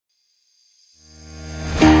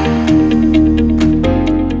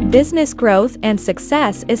Business growth and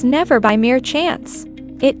success is never by mere chance.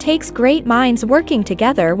 It takes great minds working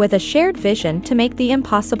together with a shared vision to make the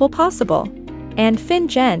impossible possible. And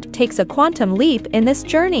Fingent takes a quantum leap in this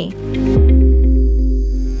journey.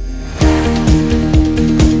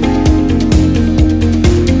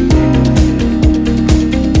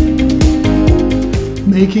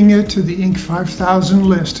 Making it to the Inc.5000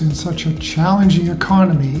 list in such a challenging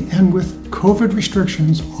economy and with COVID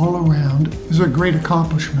restrictions all around is a great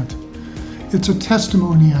accomplishment. It's a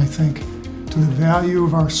testimony, I think, to the value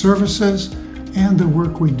of our services and the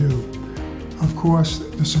work we do. Of course,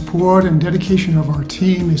 the support and dedication of our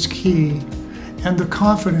team is key, and the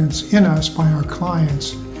confidence in us by our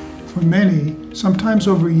clients, for many, sometimes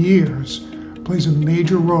over years, plays a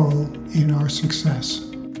major role in our success.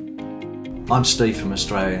 I'm Steve from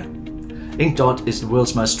Australia. Inc. is the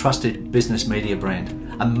world's most trusted business media brand,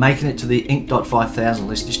 and making it to the Inc.5000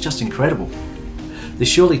 list is just incredible. This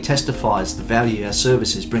surely testifies the value our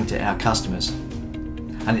services bring to our customers.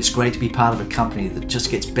 And it's great to be part of a company that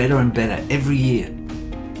just gets better and better every year.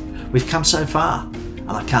 We've come so far,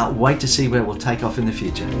 and I can't wait to see where we'll take off in the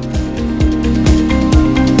future.